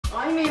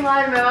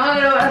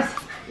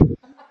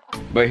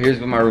But here's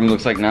what my room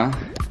looks like now.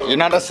 You're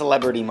not a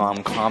celebrity,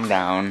 mom. Calm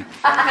down.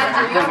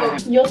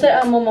 Yo te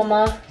amo,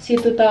 mamá, si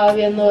tú estabas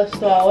viendo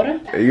esto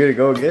ahora. Are you gonna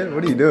go again?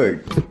 What are you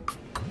doing?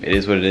 It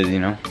is what it is, you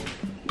know?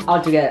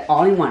 All together,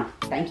 all in one.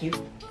 Thank you.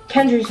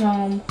 Kendry's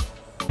home.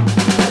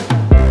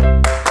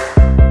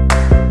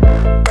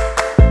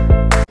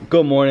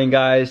 Good morning,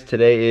 guys.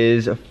 Today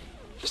is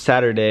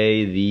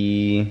Saturday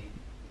the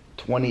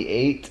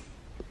 28th.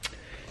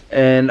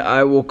 And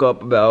I woke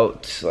up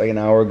about like an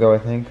hour ago, I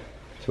think.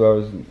 2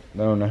 hours, an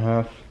hour and a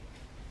half.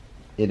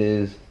 It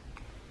is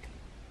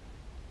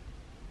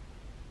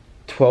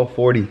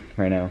 12:40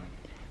 right now.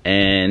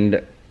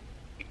 And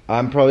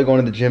I'm probably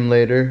going to the gym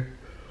later.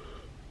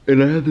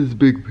 And I have this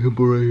big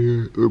pimple right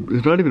here.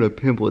 It's not even a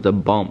pimple, it's a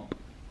bump.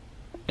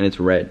 And it's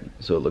red,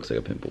 so it looks like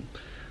a pimple.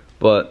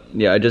 But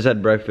yeah, I just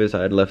had breakfast.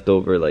 I had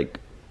leftover like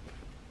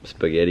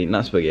spaghetti,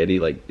 not spaghetti,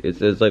 like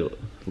it's like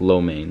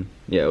lo mein.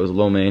 Yeah, it was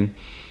lo mein.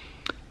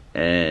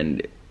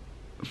 And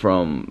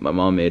from my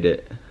mom made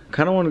it.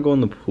 Kind of want to go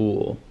in the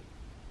pool.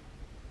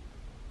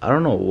 I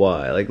don't know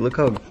why. Like, look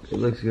how it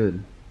looks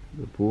good,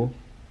 the pool.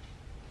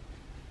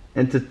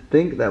 And to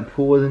think that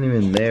pool wasn't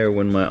even there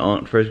when my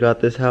aunt first got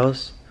this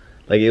house.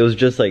 Like, it was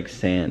just like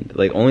sand.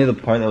 Like, only the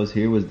part that was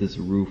here was this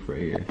roof right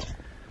here.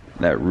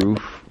 That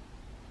roof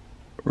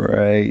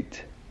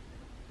right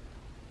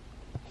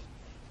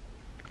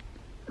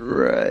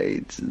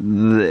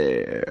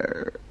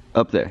there.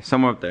 Up there,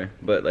 somewhere up there.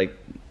 But like,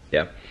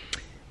 yeah.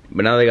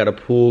 But now they got a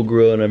pool,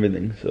 grill, and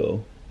everything,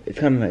 so it's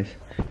kind of nice.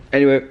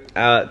 Anyway,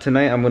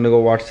 tonight I'm gonna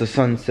go watch the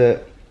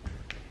sunset,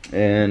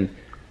 and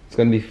it's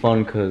gonna be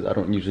fun because I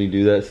don't usually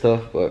do that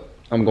stuff, but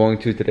I'm going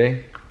to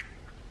today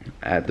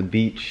at the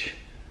beach.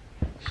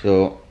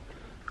 So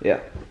yeah,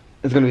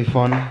 it's gonna be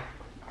fun.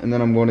 And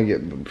then I'm going to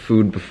get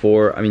food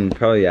before, I mean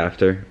probably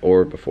after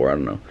or before, I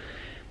don't know.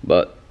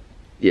 But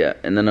yeah,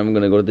 and then I'm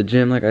gonna go to the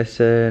gym like I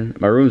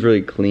said. My room's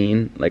really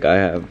clean. Like I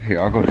have,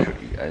 here, I'll go show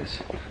you guys.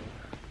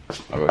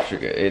 I'll go show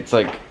you guys. It's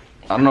like,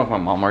 I don't know if my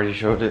mom already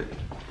showed it.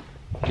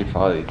 She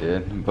probably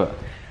did, but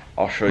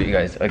I'll show you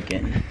guys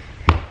again.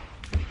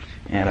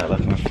 And I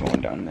left my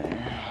phone down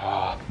there.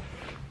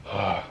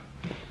 I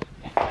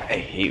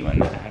hate when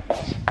that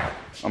happens.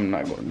 I'm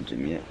not going to the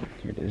gym yet.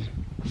 Here it is.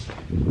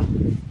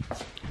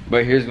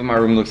 But here's what my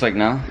room looks like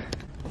now.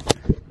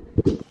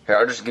 Here,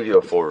 I'll just give you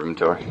a full room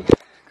tour.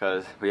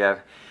 Because we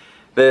have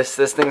this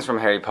thing's from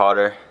Harry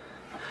Potter.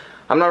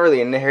 I'm not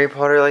really into Harry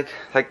Potter like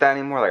that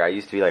anymore. Like I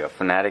used to be like a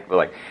fanatic, but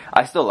like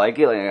I still like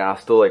it. Like I'll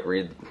still like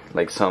read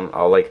like some.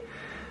 I'll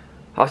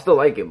still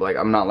like it, but like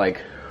I'm not like,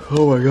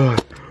 oh my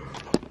god.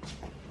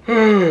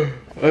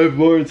 I'm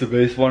more into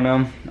baseball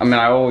now. I mean,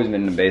 I've always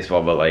been into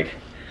baseball, but like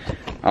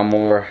I'm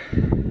more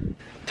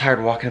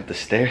tired walking up the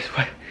stairs.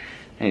 What?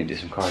 I need to do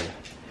some cardio.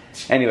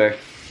 Anyway,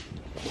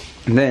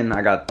 then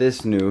I got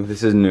this new.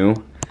 This is new.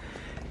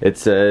 It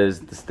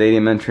says the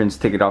stadium entrance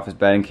ticket office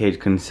batting cage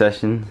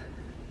concession.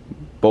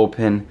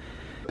 Bullpen,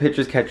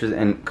 pitchers, catchers,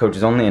 and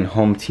coaches only, and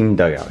home team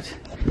dugout.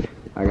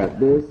 I got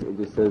this. It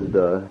just says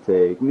the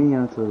take me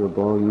out to the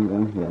ball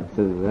game. Yeah, it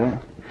says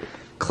that.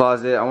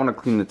 Closet. I want to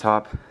clean the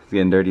top. It's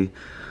getting dirty.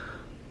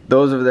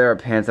 Those over there are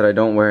pants that I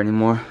don't wear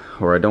anymore,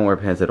 or I don't wear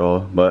pants at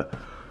all. But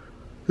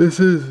this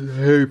is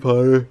Harry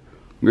Potter.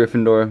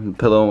 Gryffindor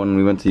pillow when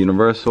we went to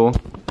Universal.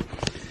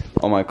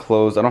 All my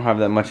clothes. I don't have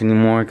that much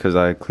anymore because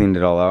I cleaned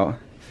it all out.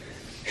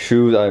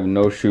 Shoes. I have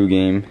no shoe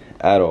game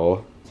at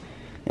all.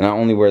 And I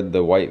only wear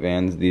the white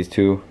Vans, these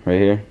two right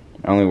here.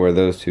 I only wear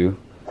those two.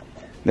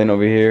 Then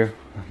over here,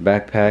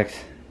 backpacks,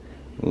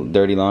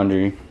 dirty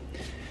laundry,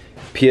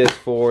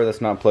 PS4 that's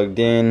not plugged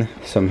in,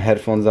 some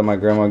headphones that my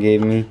grandma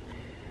gave me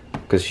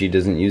because she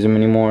doesn't use them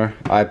anymore,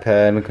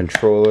 iPad,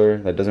 controller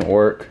that doesn't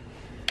work,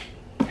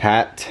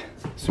 hat,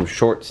 some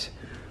shorts,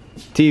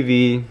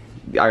 TV.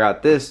 I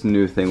got this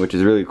new thing which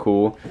is really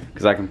cool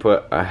because I can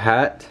put a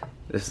hat.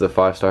 This is the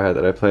 5-star hat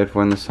that I played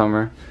for in the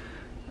summer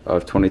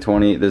of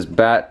 2020. This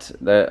bat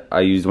that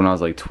I used when I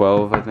was like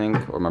 12, I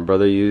think, or my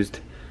brother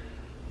used.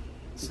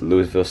 It's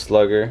Louisville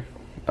Slugger.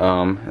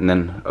 And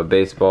then a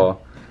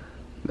baseball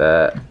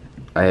that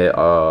I hit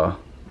on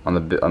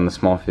the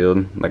small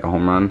field, like a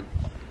home run.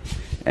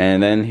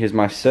 And then here's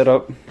my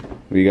setup.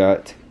 We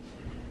got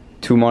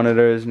 2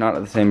 monitors, not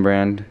the same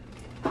brand,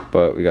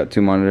 but we got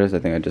 2 monitors. I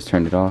think I just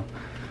turned it off.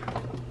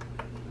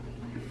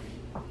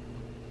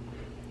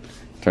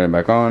 Turn it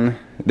back on.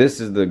 This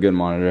is the good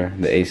monitor,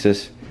 the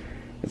Asus.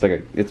 It's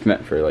like it's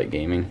meant for like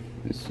gaming.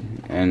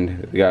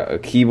 And we got a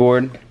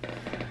keyboard,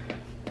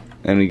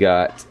 and we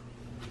got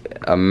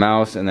a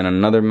mouse, and then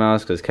another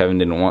mouse because Kevin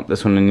didn't want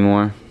this one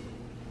anymore.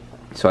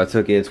 So I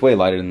took it. It's way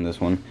lighter than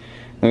this one.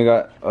 Then we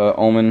got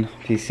Omen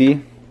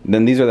PC.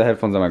 Then these are the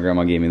headphones that my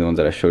grandma gave me, the ones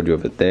that I showed you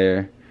over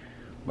there.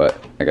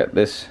 But I got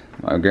this.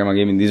 My grandma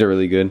gave me. These are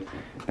really good.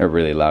 They're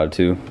really loud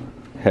too.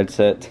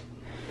 Headset.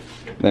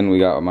 Then we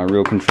got my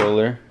real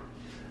controller.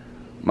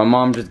 My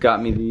mom just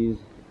got me these.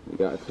 We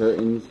got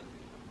curtains.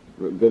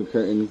 Good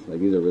curtains. Like,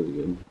 these are really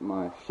good.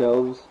 My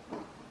shelves.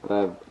 I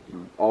have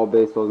all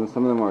baseballs, and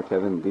some of them are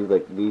Kevin's.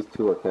 These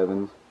 2 are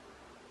Kevin's.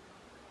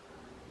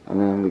 And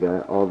then we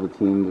got all the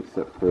teams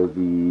except for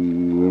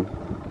the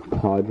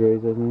Padres,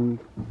 I think.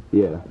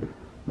 Yeah.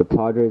 The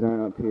Padres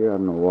aren't up here. I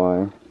don't know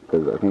why.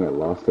 Because I think I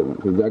lost it.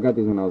 Because I got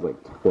these when I was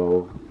like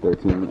 12,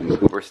 13. And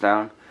the first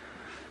down.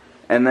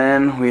 And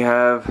then we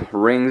have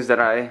rings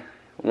that I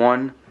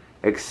won.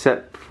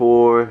 Except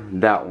for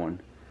that one.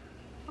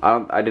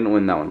 I didn't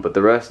win that one. But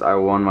the rest I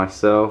won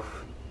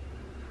myself.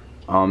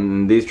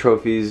 These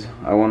trophies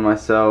I won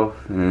myself.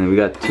 And then we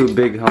got 2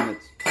 big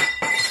helmets.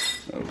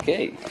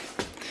 Okay.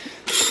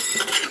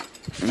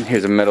 And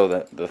here's a medal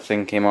that the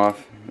thing came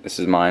off. This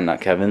is mine,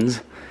 not Kevin's.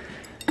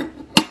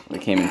 We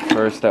came in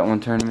first at one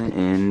tournament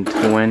in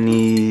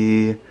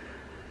 20...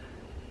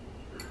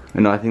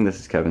 No, I think this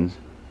is Kevin's.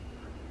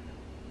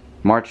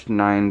 March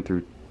 9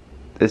 through...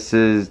 This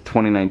is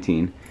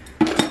 2019.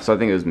 So I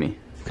think it was me.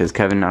 Because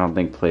Kevin, I don't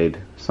think, played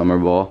summer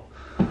ball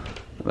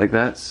like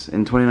that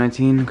in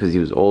 2019 because he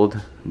was old.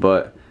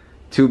 But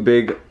 2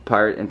 big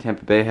Pirate and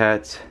Tampa Bay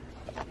hats.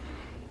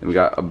 And we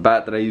got a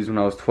bat that I used when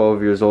I was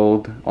 12 years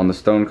old on the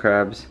stone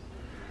crabs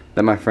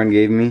that my friend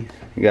gave me.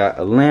 We got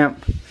a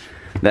lamp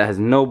that has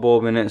no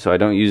bulb in it, so I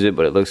don't use it,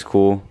 but it looks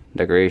cool.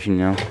 Decoration,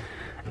 you know.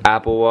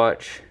 Apple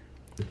Watch.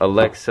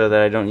 Alexa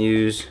that I don't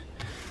use.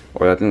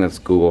 Or I think that's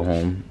Google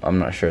Home. I'm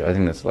not sure. I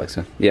think that's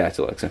Alexa. Yeah, it's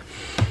Alexa.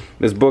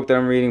 This book that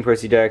I'm reading,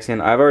 Percy Jackson.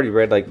 I've already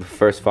read like the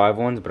first 5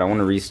 ones, but I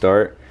want to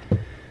restart.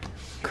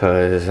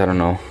 Because, I don't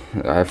know.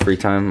 I have free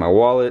time. My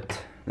wallet.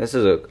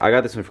 I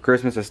got this one for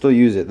Christmas. I still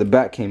use it. The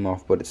back came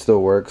off, but it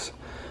still works.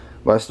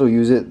 But I still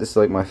use it. This is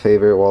like my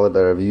favorite wallet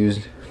that I've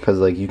used because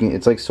like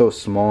it's like so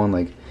small and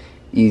like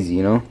easy,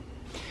 you know.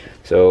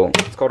 So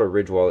it's called a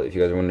Ridge wallet if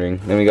you guys are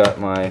wondering. Then we got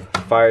my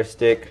Fire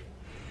Stick,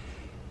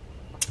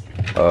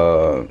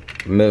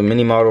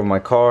 mini model of my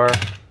car,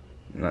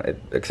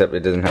 except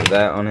it doesn't have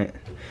that on it,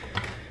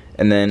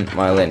 and then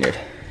my lanyard.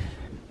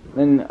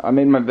 Then I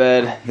made my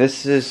bed.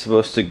 This is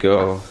supposed to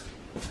go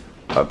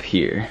up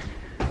here.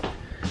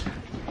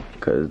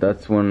 Cause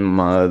that's when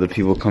the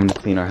people come to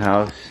clean our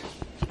house,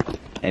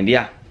 and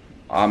yeah,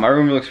 my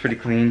room looks pretty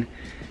clean.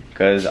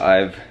 Cause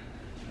I've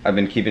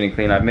been keeping it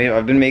clean.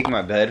 I've been making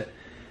my bed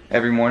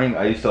every morning.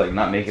 I used to like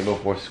not make it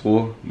before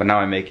school, but now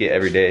I make it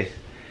every day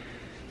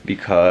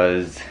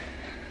because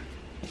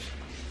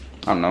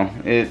I don't know.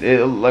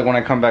 It like when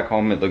I come back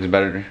home, it looks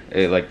better.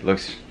 It like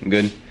looks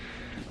good.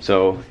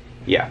 So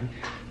yeah.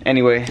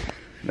 Anyway,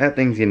 that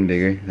thing's getting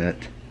bigger.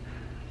 That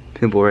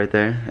pimple right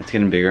there, that's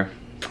getting bigger.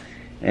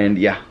 And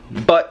yeah,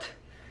 but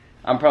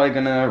I'm probably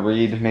gonna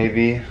read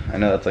maybe. I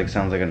know that's like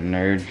sounds like a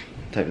nerd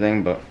type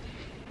thing, but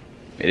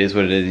it is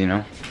what it is, you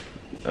know.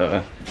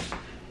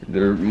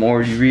 The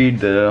more you read,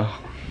 the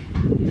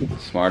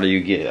smarter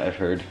you get, I've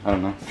heard. I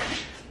don't know.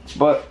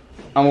 But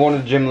I'm going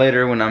to the gym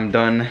later when I'm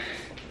done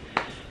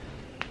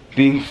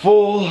being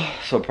full,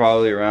 so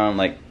probably around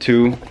like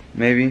 2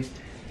 maybe.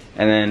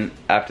 And then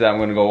after that I'm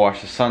gonna go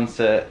watch the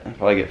sunset,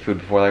 probably get food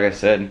before, like I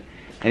said.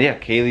 And yeah,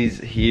 Keilly's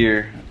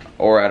here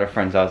or at a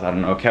friend's house, I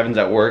don't know. Kevin's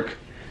at work,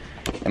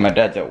 and my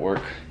dad's at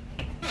work.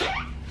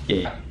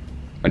 Yeah,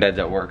 my dad's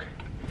at work,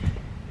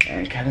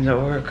 and Kevin's at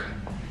work,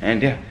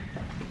 and yeah.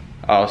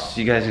 I'll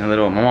see you guys in a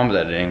little. My mom's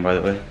editing, by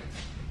the way,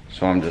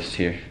 so I'm just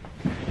here.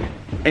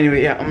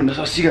 Anyway, yeah,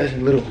 I'll see you guys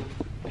in a little.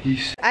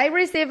 Peace. I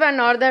received an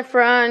order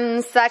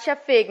from Sasha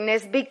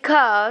Fitness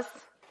because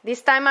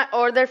this time I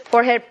ordered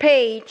for her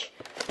page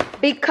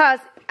because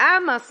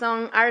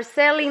Amazon are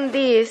selling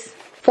this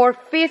for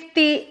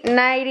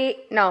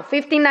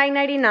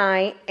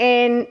 $59.99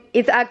 and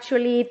it's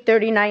actually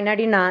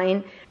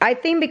 $39.99. I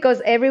think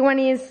because everyone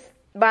is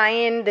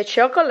buying the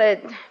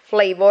chocolate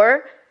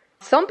flavor,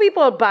 some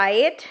people buy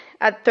it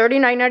at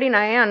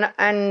 $39.99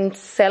 and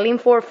selling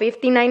for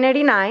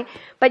 $59.99.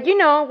 But you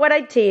know what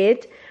I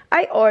did?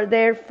 I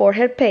ordered for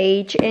her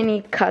page and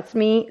it cost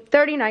me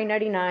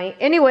 $39.99.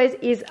 Anyways,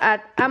 it's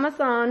at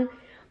Amazon,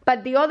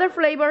 but the other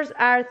flavors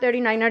are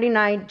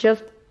 $39.99,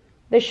 just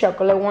the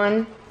chocolate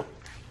one.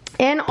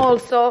 And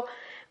also,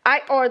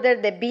 I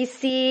ordered the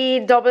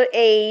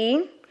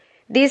BCAA.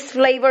 This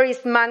flavor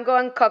is mango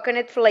and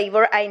coconut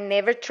flavor. I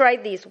never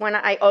tried this one.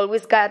 I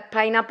always got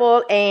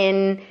pineapple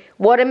and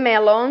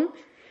watermelon.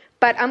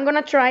 But I'm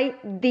gonna try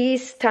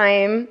this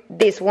time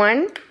this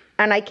one,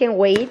 and I can't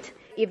wait.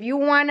 If you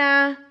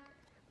wanna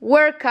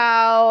work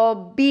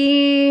out,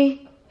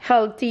 be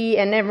healthy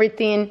and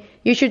everything,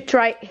 you should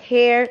try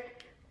hair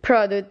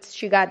products.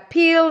 She got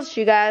pills,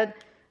 she got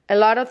a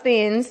lot of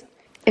things.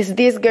 It's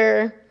this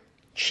girl.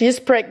 She's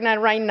pregnant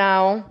right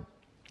now.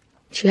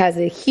 She has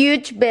a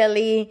huge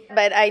belly,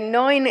 but I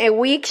know in a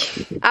week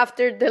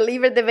after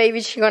deliver the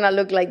baby, she's gonna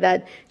look like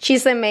that.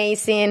 She's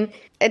amazing.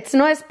 It's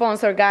not a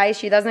sponsor, guys.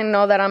 She doesn't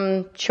know that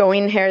I'm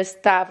showing her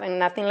stuff and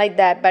nothing like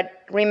that. But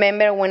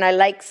remember, when I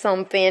like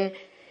something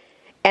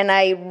and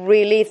I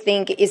really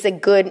think it's a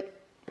good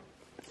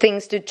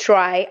things to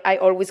try, I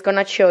always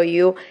gonna show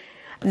you.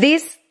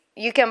 This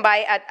you can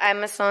buy at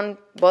Amazon,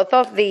 both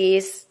of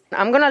these.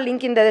 I'm gonna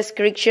link in the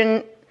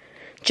description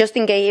just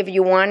in case if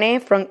you want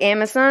it from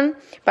Amazon.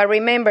 But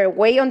remember,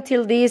 wait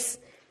until this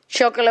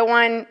chocolate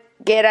one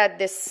get at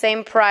the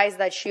same price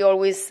that she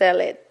always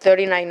sell it,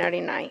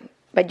 $39.99.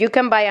 but you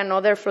can buy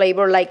another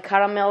flavor like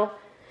caramel.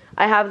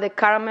 I have the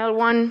caramel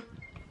one.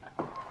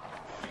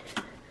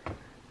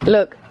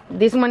 Look,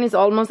 this one is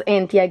almost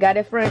empty. I got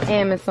it from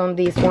Amazon,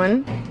 this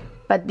one.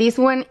 But this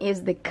one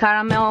is the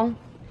caramel.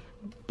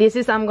 This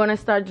is, I'm gonna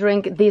start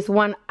drink this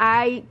one.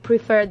 I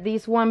prefer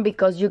this one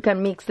because you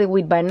can mix it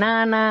with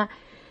banana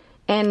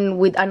and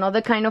with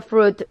another kind of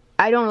fruit.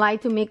 I don't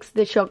like to mix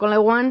the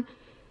chocolate one.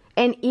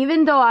 And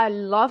even though I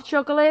love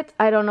chocolate,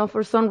 I don't know,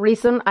 for some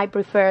reason, I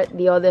prefer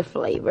the other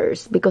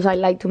flavors because I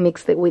like to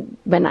mix it with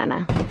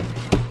banana.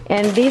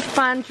 And this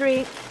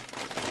pantry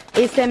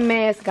is a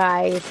mess,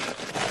 guys.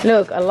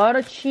 Look, a lot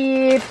of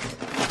chips.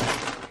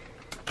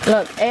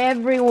 Look,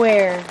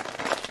 everywhere.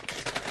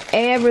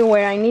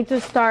 Everywhere. I need to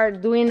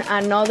start doing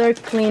another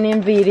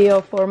cleaning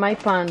video for my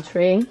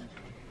pantry.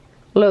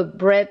 Look,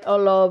 bread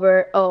all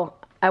over. Oh,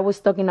 I was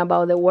talking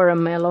about the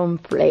watermelon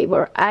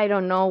flavor. I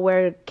don't know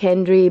where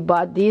Kendry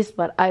bought this,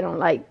 but I don't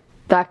like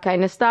that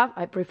kind of stuff.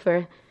 I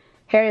prefer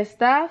hair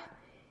stuff.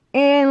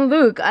 And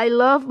look, I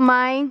love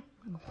my...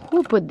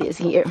 Who put this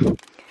here?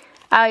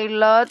 I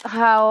love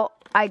how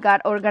I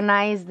got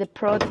organized, the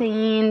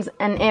proteins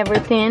and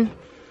everything.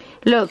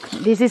 Look,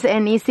 this is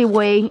an easy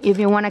way if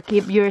you want to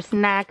keep your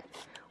snack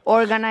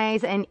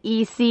organized and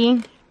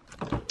easy.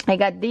 I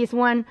got this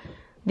one.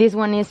 This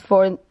one is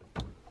for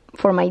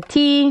my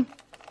tea.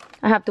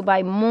 I have to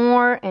buy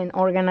more and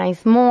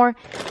organize more.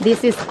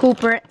 This is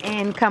Cooper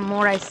and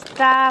Camora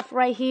stuff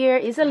right here.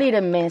 It's a little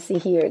messy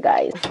here,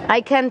 guys.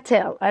 I can't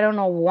tell. I don't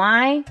know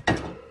why,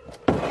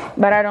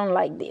 but I don't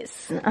like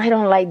this. I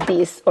don't like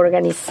this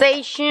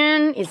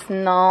organization. It's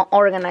not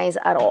organized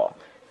at all.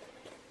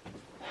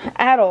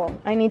 At all.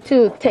 I need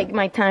to take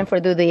my time for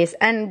do this.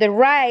 And the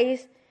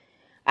rice,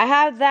 I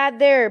have that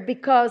there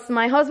because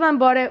my husband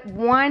bought it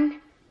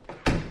one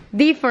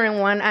different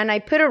one and I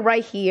put it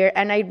right here,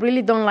 and I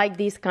really don't like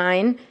this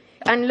kind.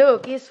 And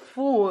look, it's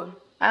full.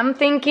 I'm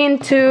thinking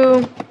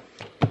to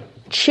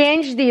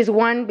change this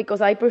one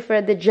because I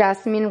prefer the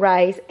jasmine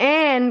rice.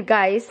 And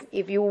guys,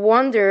 if you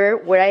wonder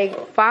where I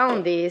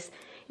found this,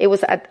 it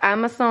was at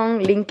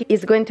Amazon. Link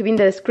is going to be in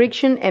the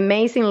description.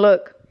 Amazing.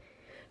 Look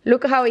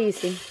how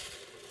easy.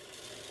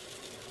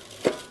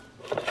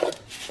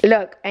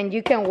 Look, and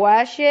you can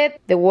wash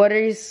it. The water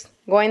is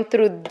going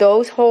through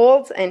those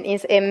holes and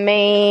it's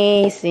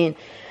amazing.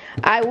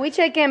 I wish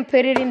I can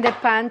put it in the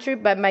pantry,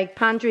 but my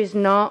pantry is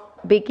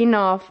not big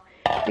enough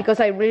because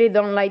I really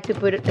don't like to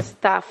put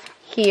stuff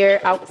here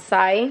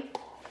outside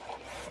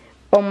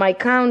on my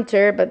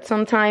counter. But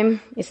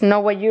sometimes it's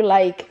not what you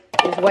like,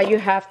 it's what you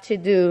have to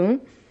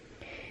do.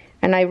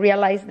 And I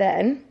realized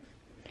that.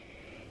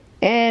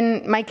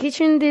 And my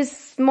kitchen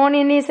this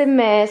morning is a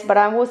mess, but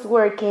I was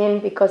working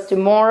because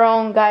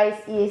tomorrow, guys,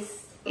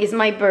 is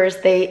my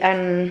birthday,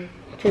 and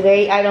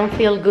today I don't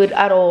feel good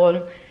at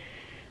all.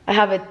 I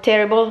have a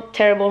terrible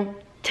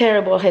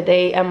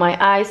headache, and my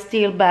eyes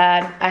still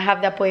bad. I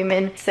have the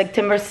appointment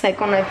September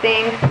 2nd, I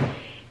think,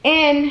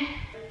 and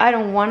I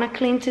don't want to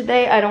clean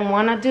today. I don't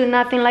want to do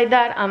nothing like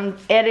that. I'm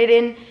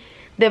editing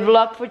the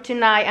vlog for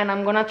tonight, and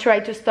I'm gonna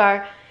try to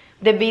start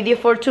the video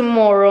for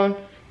tomorrow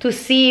to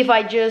see if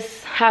I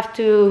just have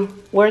to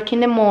work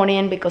in the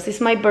morning because it's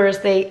my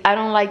birthday. I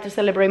don't like to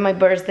celebrate my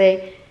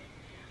birthday.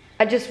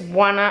 I just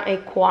wanna a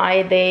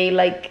quiet day,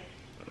 like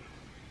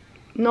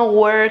no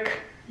work,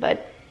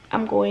 but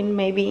I'm going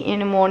maybe in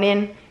the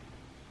morning.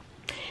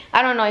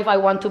 I don't know if I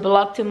want to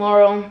vlog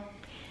tomorrow.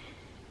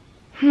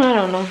 I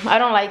don't know. I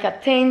don't like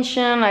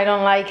attention. I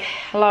don't like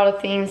a lot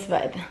of things,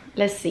 but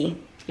let's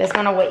see. Let's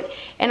gonna wait.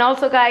 And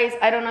also, guys,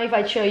 I don't know if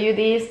I show you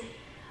this.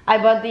 I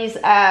bought this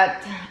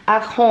at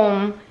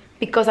home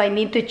because I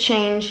need to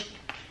change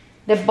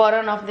the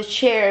bottom of the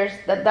chairs.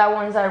 That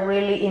ones are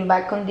really in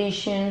bad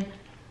condition.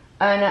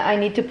 And I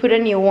need to put a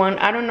new one.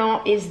 I don't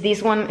know if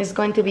this one is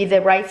going to be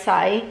the right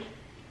size,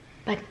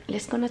 but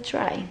let's gonna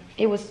try.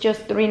 It was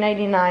just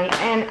 $3.99,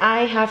 and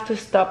I have to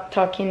stop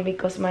talking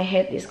because my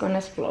head is gonna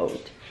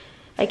explode.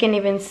 I can't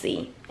even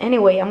see.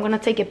 Anyway, I'm gonna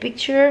take a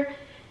picture.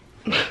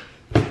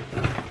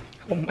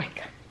 Oh my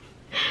god.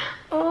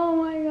 Oh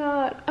my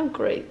god. I'm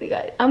crazy,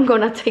 guys. I'm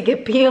gonna take a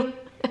pill.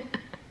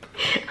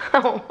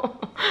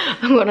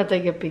 I'm gonna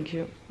take a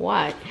picture.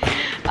 Why?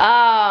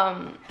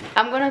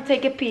 I'm gonna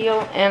take a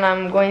peel and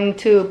I'm going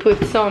to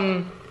put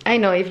some, I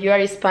know if you are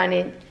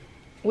Hispanic,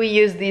 we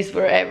use this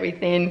for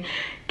everything.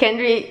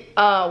 Kendry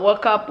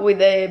woke up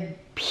with a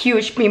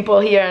huge pimple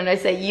here and I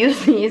said,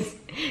 use this,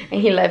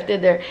 and he left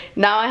it there.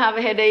 Now I have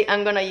a headache,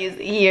 I'm gonna use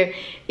it here.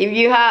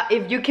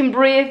 If you can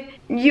breathe,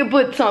 you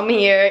put some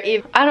here.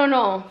 If I don't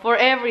know, for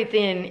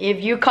everything.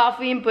 If you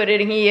coughing, put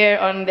it here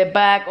on the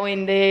back or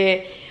in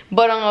the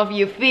bottom of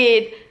your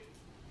feet.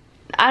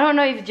 I don't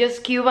know if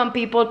just Cuban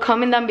people,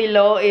 comment down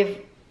below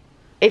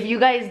if you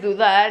guys do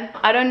that.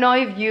 I don't know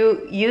if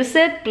you use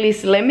it.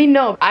 Please let me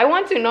know. I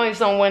want to know if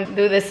someone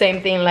do the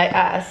same thing like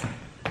us.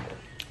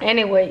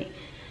 Anyway,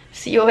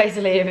 see you guys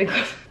later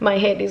because my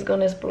head is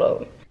gonna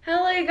explode.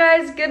 Hello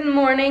guys, good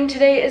morning.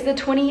 Today is the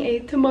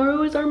 28th.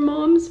 Tomorrow is our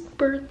mom's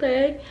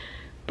birthday.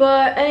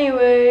 But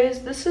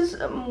anyways, this is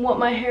what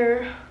my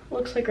hair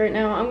looks like right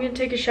now. I'm gonna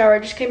take a shower. I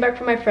just came back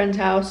from my friend's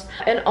house.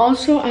 And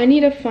also I need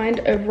to find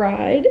a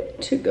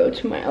ride to go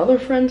to my other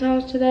friend's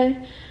house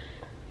today.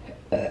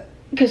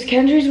 Because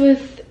Kendry's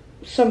with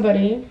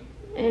somebody.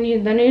 And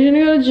then he's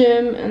gonna go to the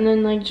gym. And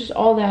then like just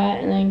all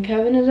that. And then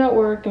Kevin is at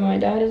work. And my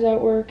dad is at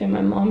work. And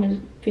my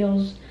mom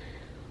feels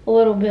a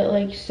little bit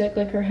like sick.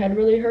 Like her head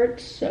really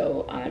hurts.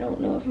 So I don't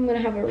know if I'm gonna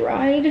have a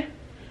ride.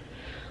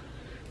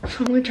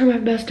 So I'm gonna try my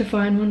best to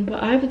find one,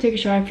 but I have to take a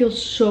shower. I feel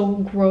so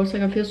gross,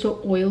 like I feel so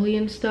oily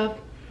and stuff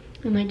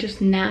and like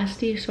just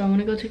nasty, so I'm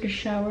gonna go take a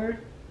shower.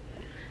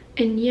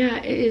 And yeah,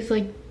 it is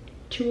like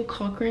 2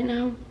 o'clock right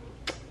now,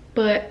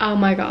 but oh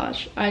my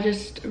gosh, I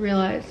just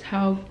realized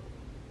how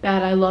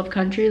bad I love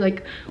country.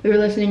 Like we were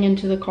listening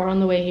into the car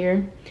on the way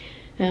here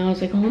and I was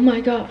like, oh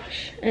my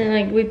gosh, and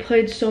like we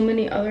played so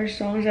many other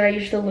songs that I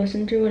used to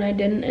listen to and I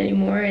didn't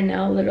anymore, and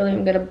now literally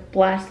I'm gonna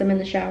blast them in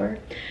the shower.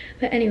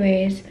 But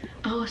anyways,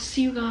 I'll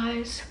see you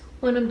guys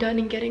when I'm done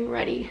and getting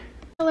ready.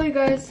 Hello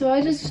guys, so I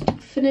just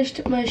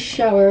finished my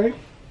shower.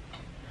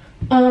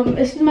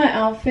 This is my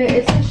outfit.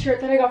 It's a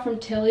shirt that I got from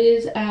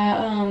Tilly's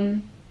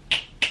at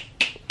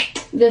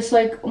this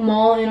like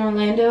mall in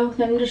Orlando.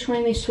 Then I'm just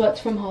wearing these sweats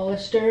from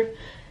Hollister.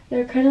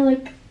 They're kind of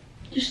like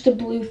just a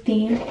blue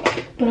theme.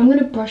 But I'm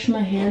gonna brush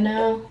my hair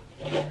now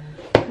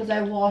because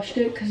I washed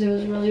it because it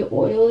was really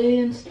oily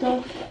and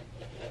stuff.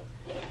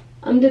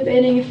 I'm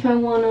debating if I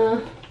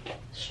wanna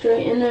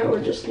straighten it or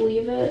just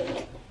leave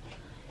it.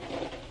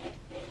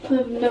 I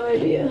have no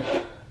idea.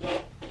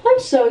 I'm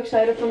so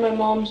excited for my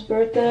mom's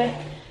birthday.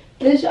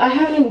 I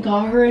haven't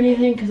got her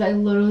anything because I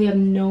literally have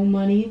no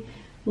money.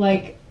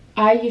 Like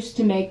I used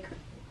to make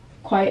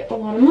quite a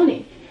lot of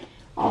money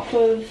off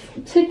of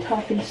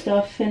TikTok and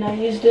stuff, and I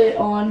used it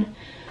on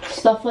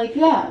stuff like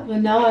that, but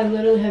now I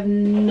literally have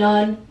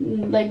none,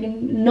 like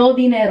no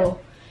dinero.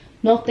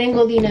 No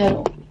tengo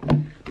dinero.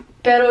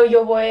 Pero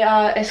yo voy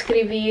a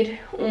escribir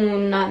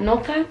una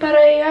nota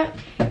para ella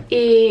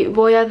y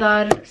voy a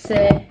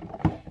darse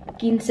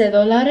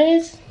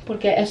 $15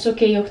 porque eso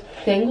que yo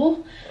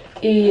tengo,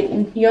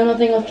 y yo no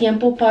tengo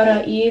tiempo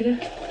para ir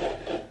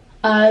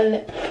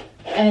al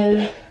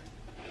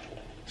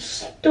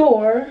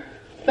store.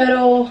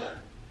 Pero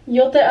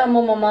yo te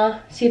amo,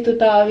 mamá, si tú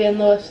estás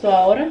viendo esto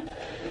ahora.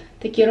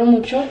 Te quiero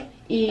mucho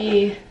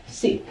y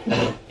sí,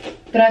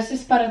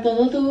 gracias para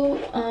todo tu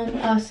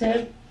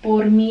hacer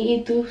por mí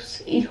y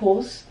tus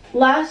hijos.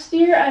 Last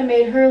year I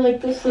made her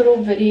like this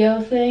little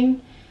video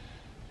thing,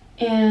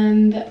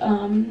 and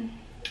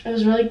it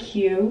was really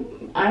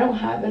cute. I don't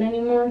have it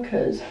anymore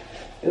because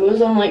it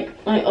was on like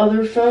my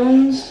other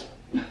phones,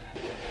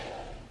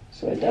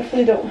 so I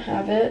definitely don't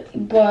have it,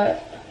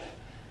 but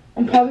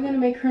I'm probably gonna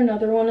make her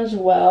another one as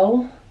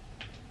well.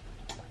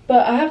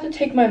 But I have to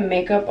take my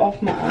makeup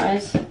off my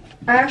eyes.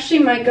 I actually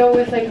might go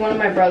with like one of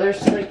my brothers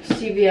to like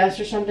CVS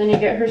or something to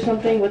get her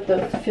something with the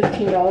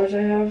 $15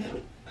 I have.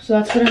 So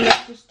that's what I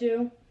might just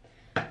do.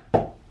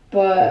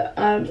 But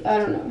I don't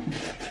know.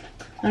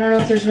 I don't know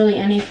if there's really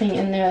anything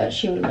in there that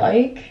she would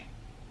like.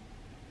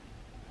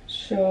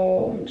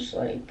 So I'm just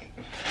like,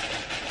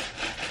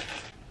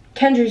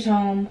 Kendry's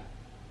home.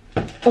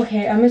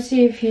 Okay, I'm gonna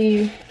see if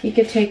he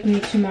could take me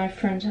to my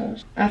friend's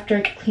house after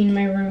I clean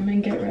my room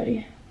and get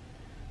ready.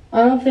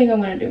 I don't think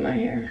I'm gonna do my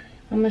hair.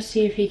 I'm gonna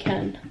see if he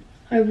can.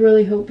 I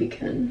really hope he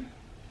can.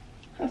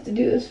 I have to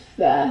do this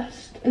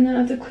fast, and then I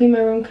have to clean my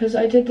room because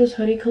I did this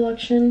hoodie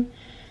collection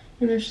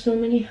and there's so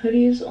many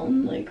hoodies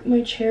on like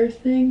my chair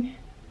thing.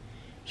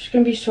 It's just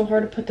gonna be so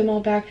hard to put them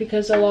all back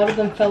because a lot of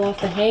them fell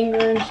off the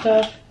hanger and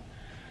stuff.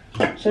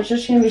 So it's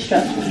just gonna be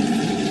stressful.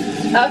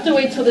 I have to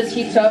wait till this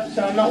heats up,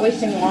 so I'm not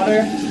wasting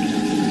water.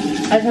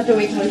 I just have to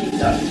wait till it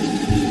heats up.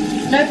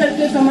 Like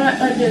this, I'm gonna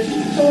like this.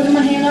 So with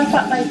my hand on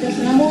top like this,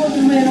 and I'm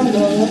holding my hand on the.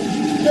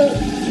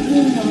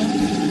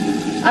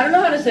 I don't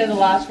know how to say the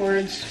last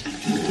words.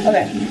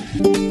 Okay.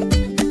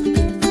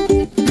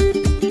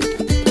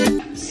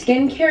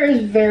 Skincare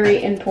is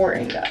very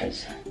important,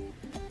 guys.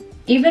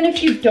 Even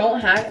if you don't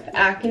have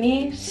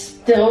acne,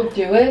 still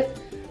do it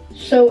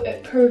so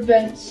it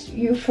prevents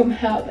you from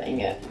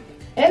having it.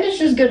 And it's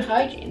just good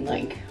hygiene.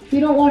 Like, if you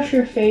don't wash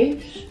your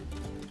face,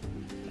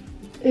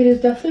 it is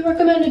definitely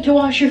recommended to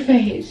wash your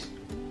face.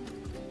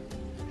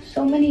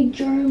 So many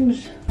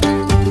germs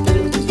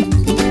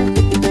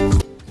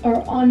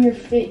are on your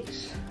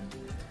face.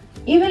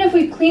 Even if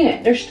we clean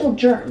it, there's still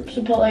germs,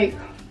 but like,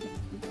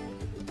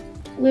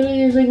 literally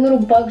there's like little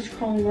bugs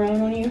crawling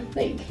around on you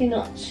that you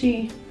cannot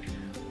see.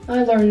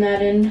 I learned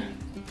that in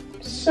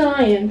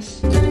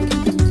science.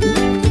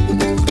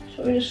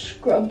 So we just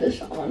scrub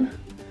this on.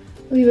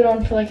 Leave it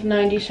on for like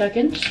 90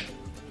 seconds.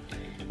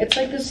 It's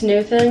like this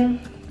new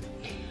thing.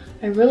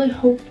 I really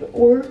hope it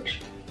works.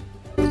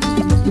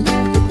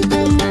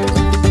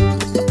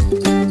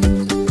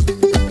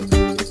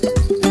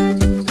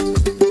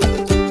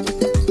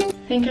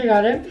 I think I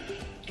got it.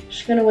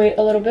 Just gonna wait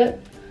a little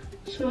bit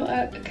so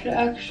I could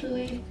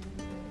actually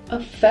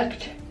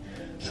affect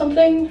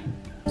something.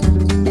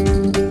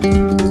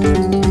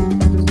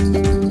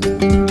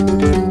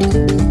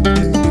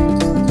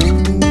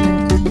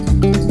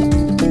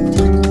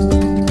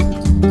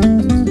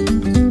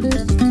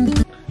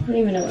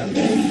 what I'm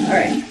doing.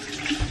 Alright.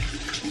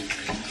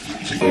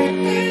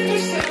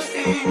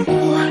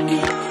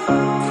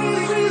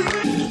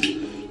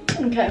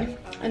 Okay,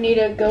 I need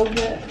to go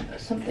get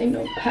something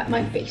to pat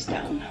my face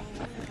down.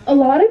 A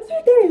lot of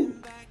you guys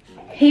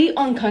hate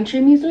on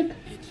country music,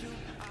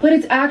 but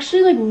it's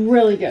actually like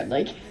really good.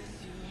 Like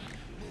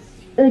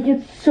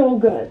it's so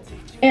good.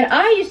 And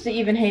I used to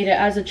even hate it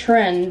as a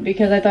trend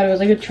because I thought it was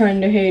like a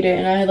trend to hate it,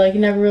 and I like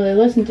never really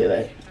listened to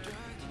it.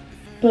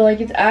 But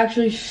like it's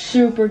actually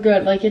super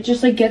good. Like it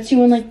just like gets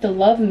you in like the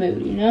love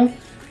mood, you know?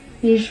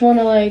 You just want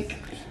to like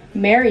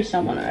marry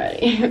someone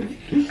already.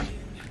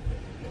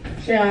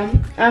 So yeah,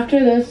 after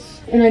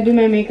this and I do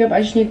my makeup,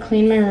 I just need to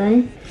clean my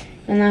room,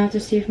 and I have to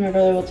see if my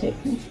brother will take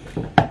me.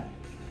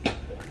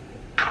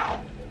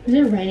 Is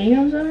it raining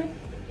outside?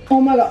 Oh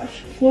my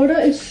gosh, Florida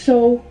is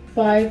so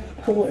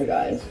bipolar,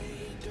 guys.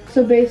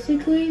 So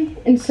basically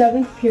in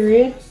 7th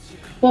period,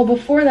 well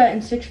before that in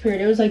 6th period,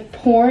 it was like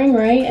pouring,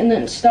 right? And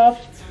then it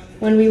stopped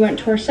when we went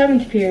to our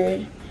 7th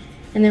period.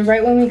 And then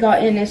right when we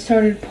got in, it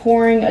started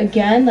pouring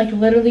again. Like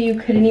literally you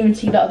couldn't even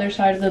see the other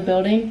side of the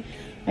building.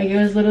 Like it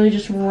was literally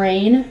just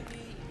rain.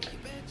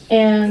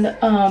 And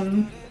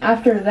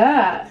after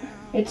that,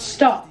 it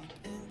stopped.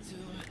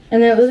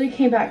 And then it literally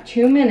came back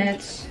 2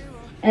 minutes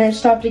and it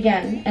stopped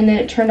again. And then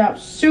it turned out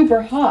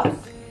super hot.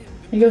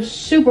 It was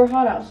super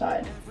hot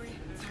outside.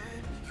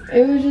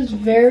 It was just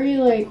very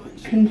like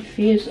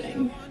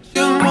confusing.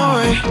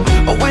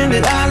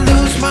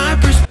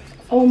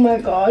 Oh my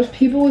gosh,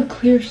 people with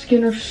clear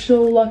skin are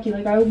so lucky.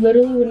 Like I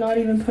literally would not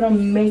even put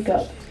on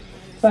makeup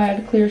if I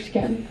had clear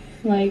skin.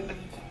 Like,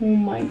 oh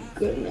my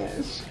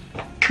goodness.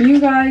 You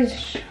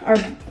guys are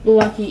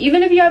lucky.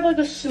 Even if you have like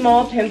a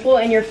small pimple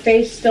and your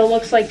face still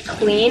looks like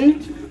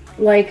clean,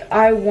 like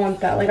I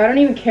want that. Like I don't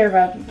even care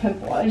about the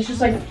pimple. It's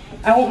just like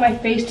I want my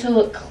face to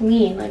look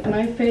clean. Like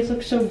my face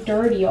looks so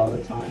dirty all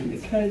the time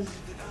because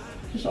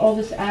just all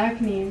this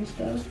acne and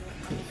stuff.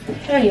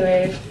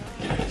 Anyways,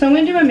 so I'm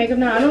gonna do my makeup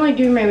now. I don't like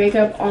doing my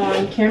makeup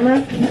on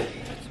camera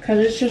because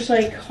it's just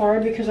like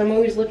hard because I'm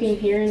always looking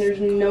here and there's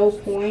no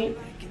point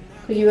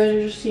because you guys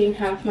are just seeing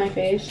half my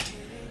face.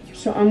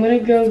 So I'm gonna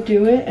go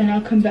do it and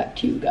I'll come back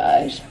to you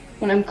guys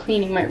when I'm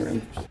cleaning my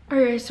room.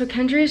 Alright, so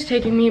Kendry is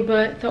taking me,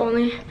 but the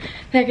only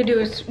thing I could do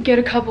is get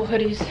a couple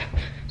hoodies.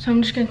 So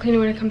I'm just gonna clean it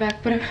when I come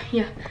back. But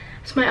yeah,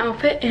 that's my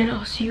outfit and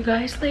I'll see you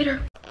guys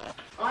later.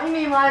 Ay,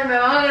 mi madre, me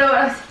van a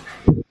grabar.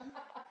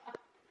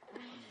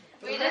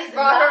 We just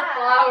brought her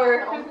flower.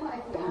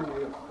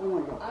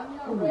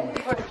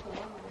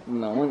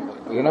 No,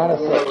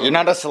 you're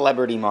not a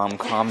celebrity, Mom.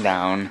 Calm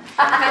down.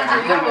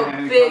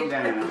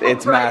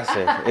 It's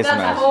massive. It's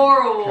That's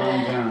horrible.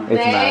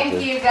 It's Thank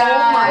massive. you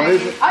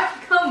guys.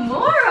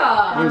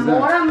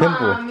 Kimura.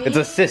 Pimple. It's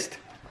a cyst.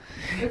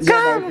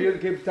 If you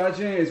keep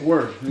touching it, it's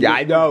worse. Yeah,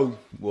 I know.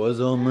 What's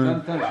up,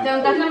 man?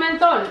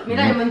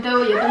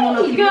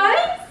 You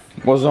guys?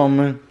 What's up,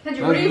 man?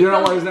 Kendry, what are You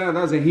know what is that?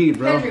 That's a heat,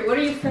 bro. Kendry, what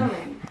are you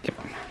filming?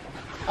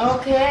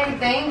 Okay,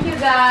 thank you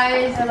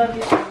guys. I love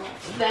you so much.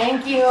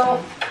 Thank you.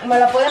 Me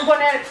la pueden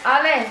poner,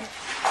 Ale.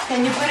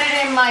 Can you put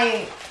it in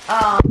my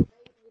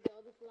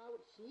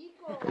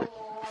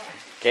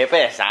Qué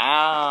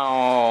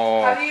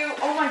pesado. Have you?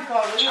 Oh my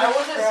God! I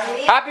was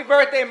asleep. Happy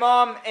birthday,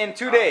 Mom, in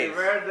 2 days.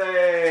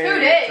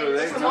 Birthday. 2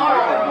 days.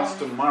 Tomorrow. It's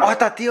tomorrow. Oh, I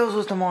thought Theo's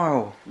was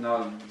tomorrow.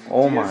 No.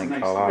 Oh Tio's my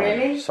next God.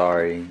 Really?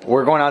 Sorry.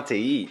 We're going out to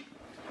eat.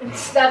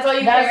 That's all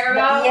you care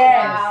about?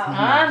 Yes.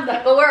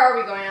 Wow. But where are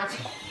we going out to?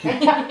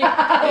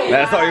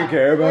 That's all you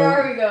care Where about?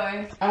 are we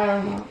going? I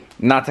don't know.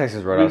 Not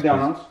Texas Roadhouse.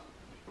 McDonald's.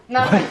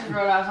 Not Texas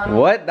Roadhouse. I don't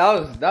know. What?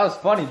 That was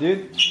funny,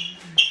 dude.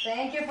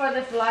 Thank you for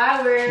the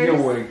flowers. You're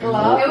welcome.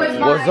 Love. It was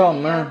What's mine. up,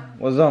 man?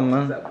 What's up,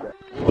 man?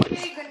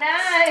 Okay, good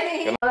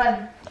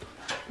night.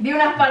 Di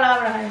unas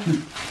palabras.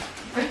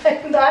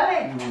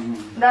 Dale.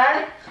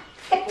 Dale.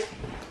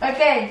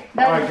 Okay,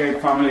 dale. Okay,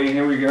 family,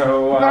 here we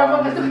go. Pero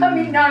porque tú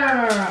también. No.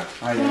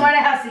 Ay, Tú ya. no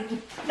eres así.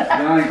 Ya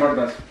no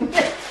importa.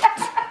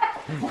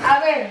 A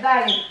ver,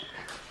 dale.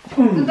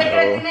 Tú te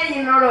crees teenager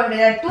y no lo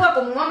eres. Actúa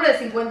como un hombre de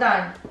 50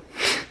 años.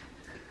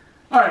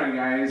 Alright,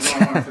 guys, I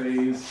want to say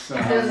is It's the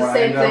what I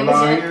same got thing.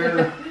 about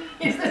here.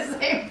 It's the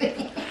same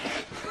thing.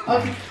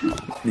 Okay.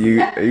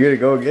 Are you gonna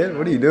go again?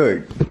 What are you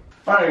doing?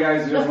 Alright,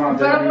 guys, just want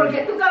to Pero tell ¿por you.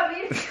 qué tú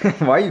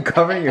cambias? Why are you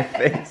covering your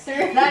face?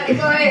 Dale,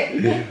 go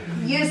ahead.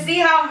 You see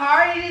how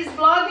hard it is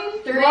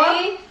vlogging?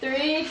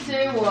 3,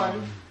 2,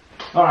 1.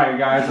 Alright,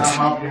 guys, I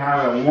hope you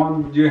have a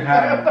one. You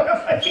have.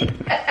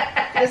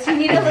 Does he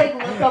need to like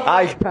look up?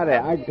 I got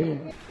it. A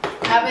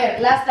ver,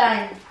 last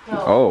time.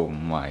 No. Oh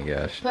my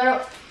gosh. Pero,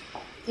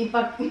 y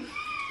pa...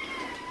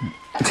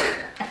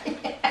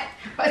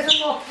 Es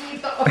un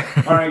poquito.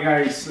 Alright,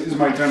 guys, it's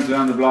my turn to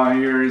end the vlog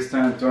here. It's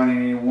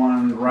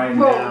 10:21 right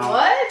Bro, now.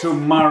 what?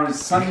 Tomorrow is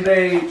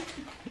Sunday,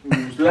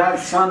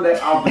 last Sunday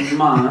of the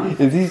month.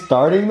 Is he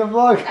starting the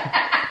vlog?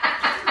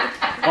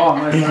 Oh,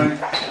 my friend.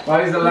 Well,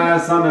 it's the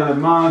last Sunday of the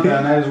month,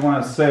 and I just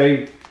want to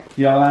say,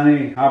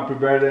 Yelany, happy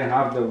birthday.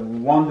 Have the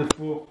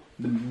wonderful,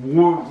 the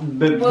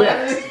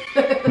best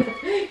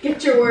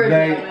Get your word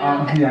day.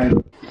 out, man. Yeah.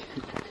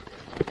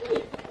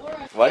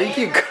 Why do you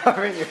keep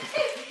covering your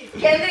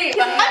Kendry,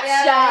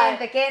 I'm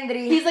shy.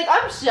 Kendry. He's like,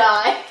 I'm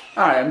shy.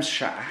 I'm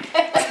shy.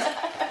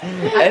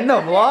 End the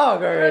vlog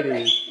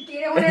already.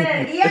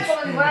 Alright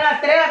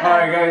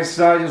guys,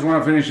 I just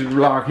want to finish the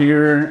vlog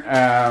here.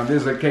 This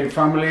is the K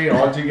family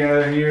all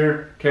together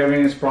here.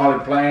 Kevin is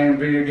probably playing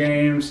video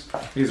games.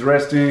 He's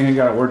resting. He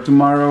got to work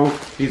tomorrow.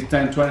 He's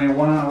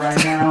 10:21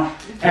 right now.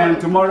 And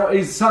tomorrow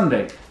is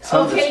Sunday.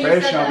 Sunday,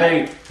 special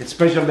day. It's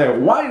special day.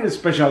 Why is it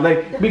special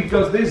day?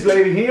 Because this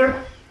lady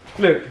here,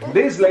 look,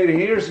 this lady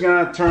here is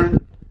going to turn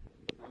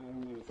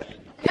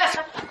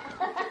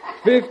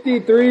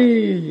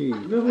 53.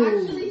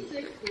 Actually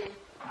 60.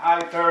 high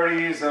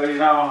 30s, so you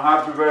know,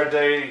 happy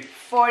birthday.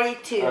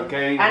 42.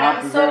 Okay, And I'm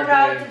happy so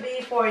proud birthday. to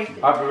be 42.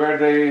 Happy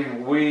birthday.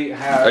 We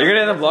have. Are you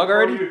gonna end the vlog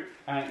already?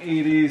 And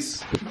it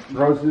is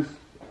roses,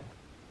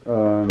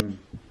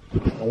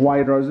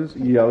 white roses,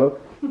 yellow,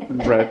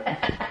 and red,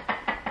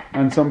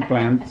 and some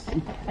plants. I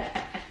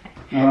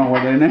don't know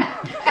what they name.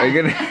 Are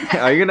you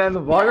gonna end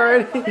the vlog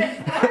already?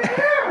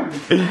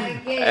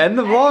 End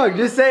the vlog.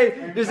 Just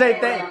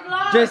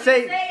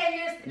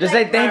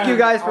say thank you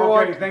guys for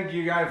watching. Thank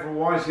you guys for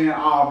watching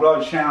our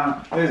vlog channel.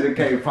 This is the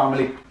K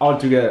family all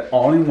together,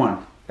 all in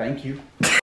one. Thank you.